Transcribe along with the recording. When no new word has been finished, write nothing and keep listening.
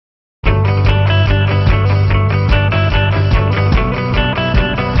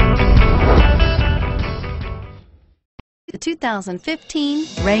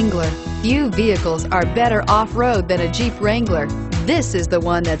2015 Wrangler. Few vehicles are better off-road than a Jeep Wrangler. This is the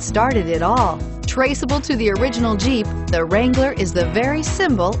one that started it all. Traceable to the original Jeep, the Wrangler is the very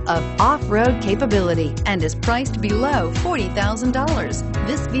symbol of off-road capability and is priced below $40,000.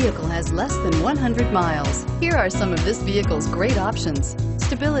 This vehicle has less than 100 miles. Here are some of this vehicle's great options: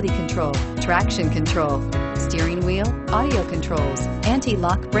 stability control, traction control, steering wheel audio controls,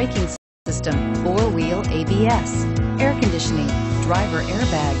 anti-lock braking system, four-wheel ABS, air conditioning, driver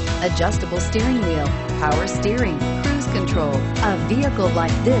airbag, adjustable steering wheel, power steering, cruise control. A vehicle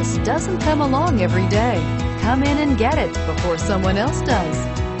like this doesn't come along every day. Come in and get it before someone else does.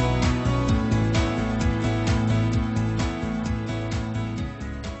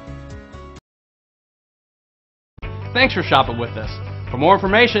 Thanks for shopping with us. For more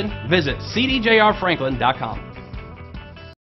information, visit cdjrfranklin.com.